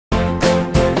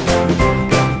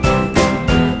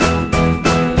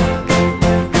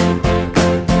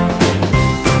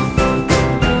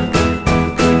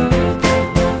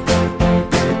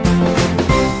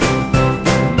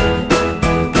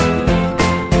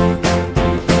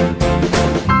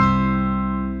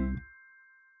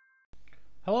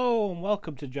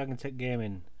welcome to Dragon Tech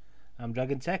Gaming. I'm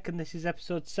Dragon Tech and this is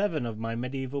episode 7 of my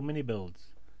medieval mini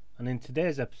builds. And in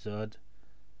today's episode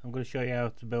I'm going to show you how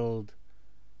to build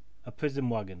a prison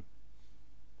wagon.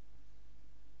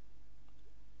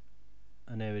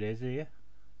 And there it is here.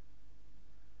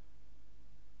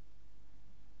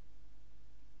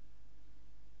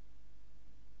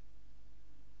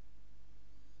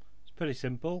 It's pretty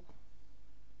simple.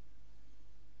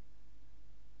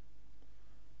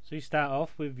 So you start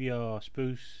off with your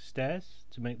spruce stairs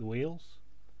to make the wheels.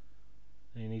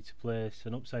 And you need to place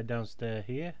an upside down stair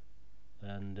here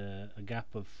and a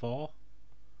gap of 4,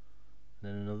 and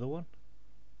then another one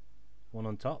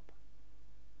on top.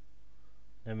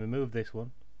 Then remove this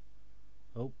one,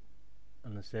 and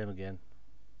the same again,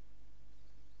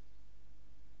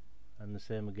 and the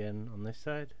same again on this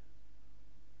side.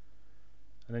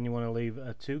 And then you want to leave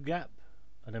a 2 gap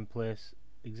and then place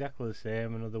exactly the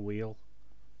same, another wheel,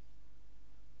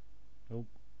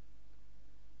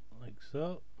 like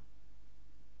so.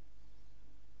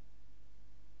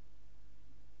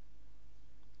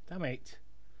 Damn it.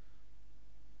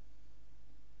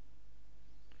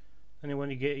 And then when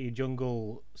you get your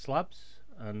jungle slabs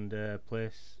and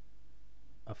place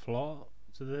a floor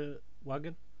to the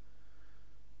wagon,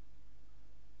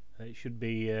 it should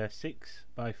be 6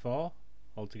 by 4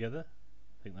 altogether.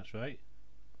 I think that's right.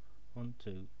 1,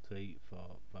 2, 3, 4,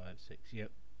 5, 6.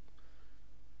 Yep.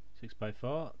 6 by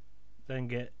 4. Then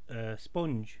get a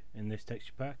sponge in this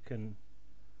texture pack and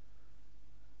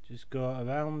just go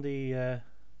around the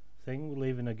thing,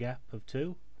 leaving a gap of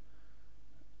 2,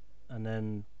 and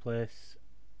then place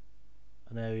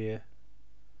an area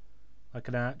like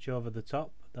an arch over the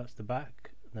top. That's the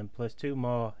back. And then place 2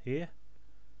 more here,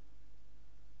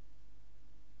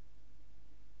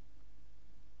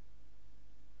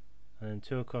 and then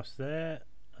 2 across there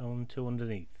and 2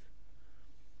 underneath.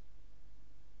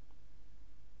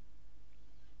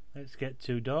 Let's get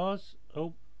 2 doors.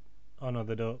 Oh no,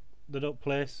 they don't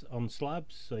place on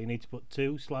slabs, so you need to put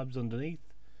 2 slabs underneath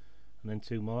and then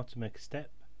 2 more to make a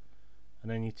step,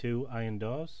 and then your 2 iron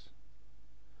doors.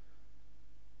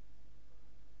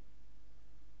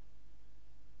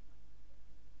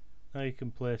 Now you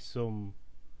can place some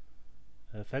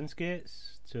fence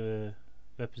gates to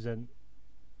represent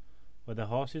where the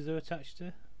horses are attached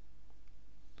to.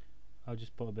 I'll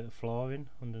just put a bit of flooring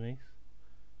underneath.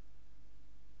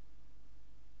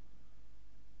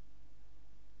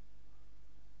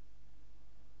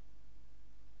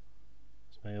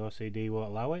 My OCD won't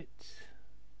allow it.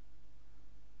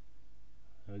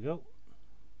 There we go.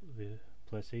 We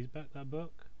place these back, that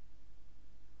broke.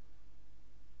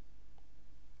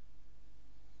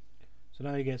 So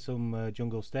now you get some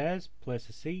jungle stairs, place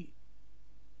a seat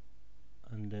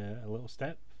and a little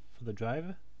step for the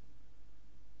driver.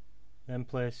 Then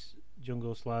place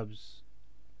jungle slabs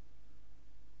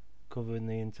covering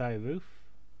the entire roof,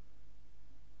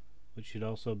 which should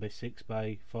also be 6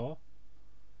 by 4.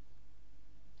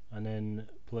 And then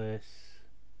place,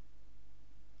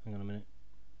 hang on a minute,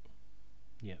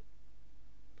 yep,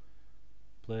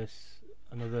 place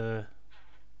another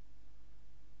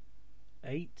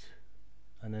 8,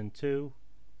 and then 2,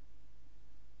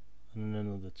 and then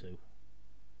another 2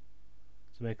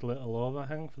 to make a little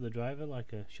overhang for the driver,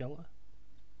 like a shelter.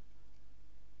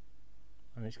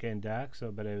 And it's getting dark, so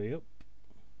I better hurry up.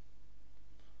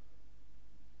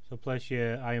 So place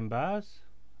your iron bars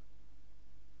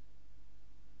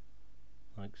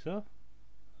like so,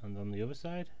 and on the other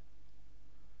side.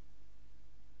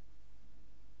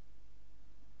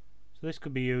 So this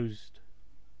could be used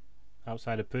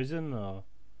outside a prison or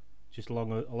just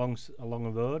along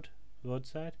a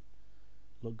roadside.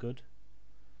 Look good.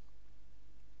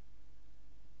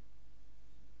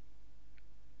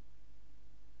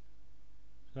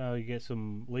 So now you get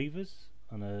some levers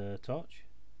and a torch.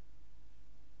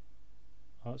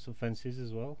 Some fences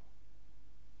as well.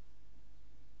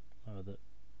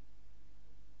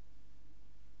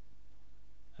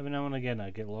 Every now and again I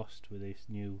get lost with this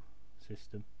new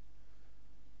system.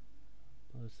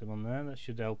 Place them on there, that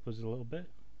should help us a little bit.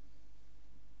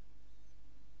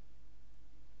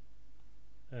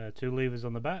 2 levers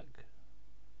on the back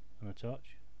and a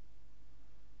torch.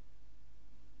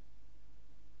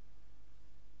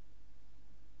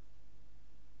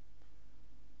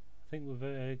 I think we're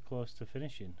very close to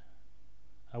finishing.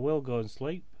 I will go and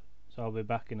sleep, so I'll be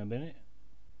back in a minute.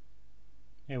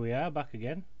 Here we are, back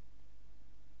again.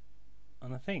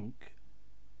 And I think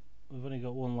we've only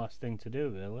got one last thing to do,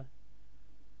 really.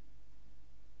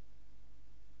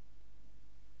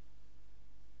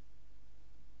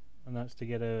 And that's to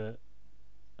get a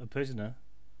prisoner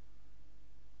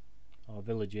or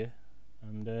villager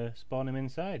and spawn him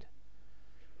inside.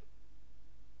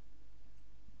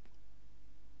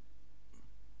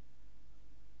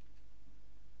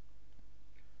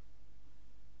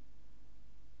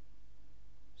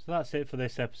 So that's it for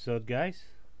this episode, guys.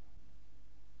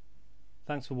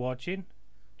 Thanks for watching.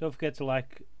 Don't forget to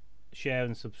like, share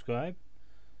and subscribe.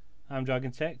 I'm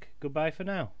Dragon Tech. Goodbye for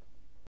now.